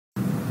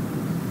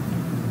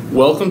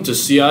Welcome to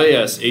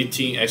CIS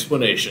 18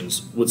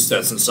 Explanations with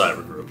Stetson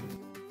Cyber Group.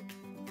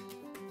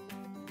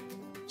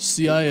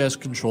 CIS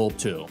Control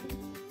 2.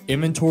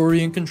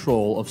 Inventory and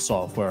control of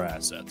software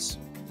assets.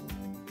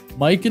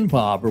 Mike and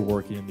Bob are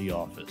working in the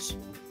office.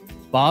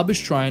 Bob is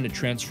trying to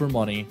transfer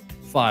money,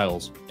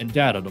 files, and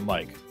data to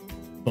Mike,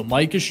 but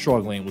Mike is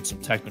struggling with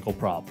some technical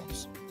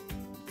problems.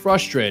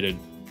 Frustrated,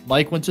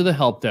 Mike went to the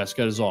help desk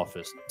at his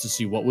office to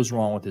see what was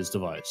wrong with his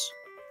device.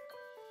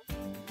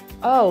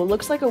 Oh,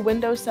 looks like a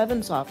Windows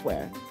 7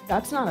 software.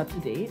 That's not up to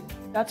date.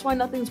 That's why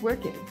nothing's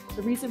working.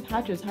 The recent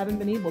patches haven't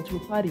been able to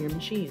apply to your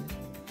machine.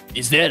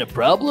 Is that a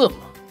problem?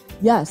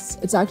 Yes,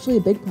 it's actually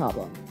a big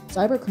problem.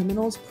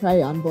 Cybercriminals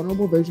prey on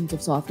vulnerable versions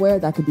of software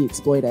that could be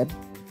exploited.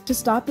 To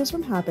stop this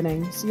from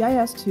happening,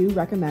 CIS2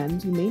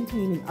 recommends you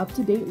maintain an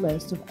up-to-date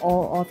list of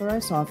all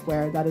authorized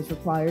software that is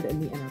required in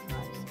the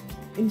enterprise.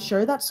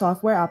 Ensure that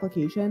software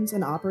applications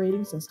and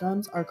operating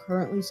systems are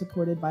currently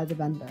supported by the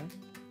vendor.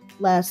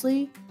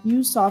 Lastly,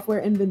 use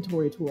software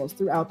inventory tools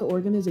throughout the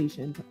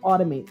organization to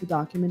automate the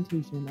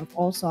documentation of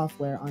all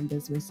software on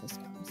business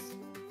systems.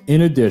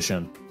 In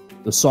addition,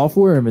 the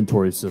software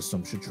inventory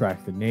system should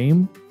track the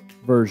name,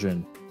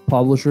 version,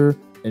 publisher,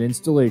 and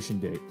installation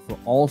date for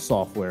all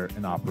software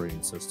and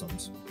operating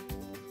systems.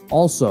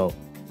 Also,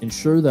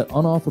 ensure that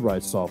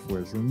unauthorized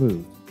software is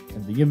removed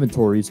and the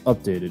inventory is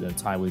updated in a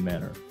timely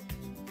manner.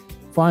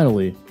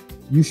 Finally,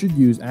 you should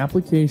use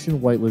application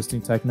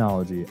whitelisting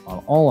technology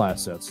on all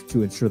assets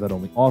to ensure that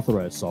only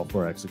authorized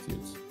software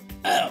executes.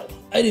 Ow,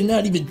 I did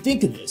not even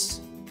think of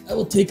this. I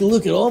will take a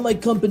look at all my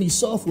company's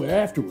software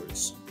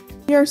afterwards.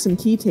 Here are some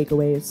key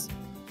takeaways.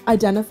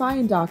 Identify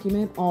and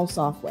document all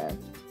software.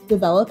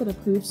 Develop and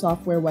approve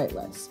software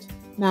whitelist.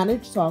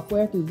 Manage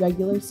software through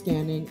regular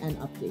scanning and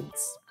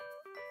updates.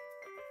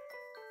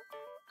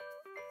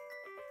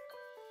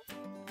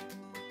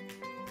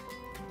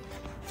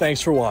 Thanks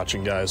for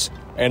watching, guys.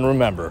 And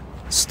remember,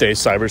 stay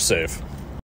cyber safe.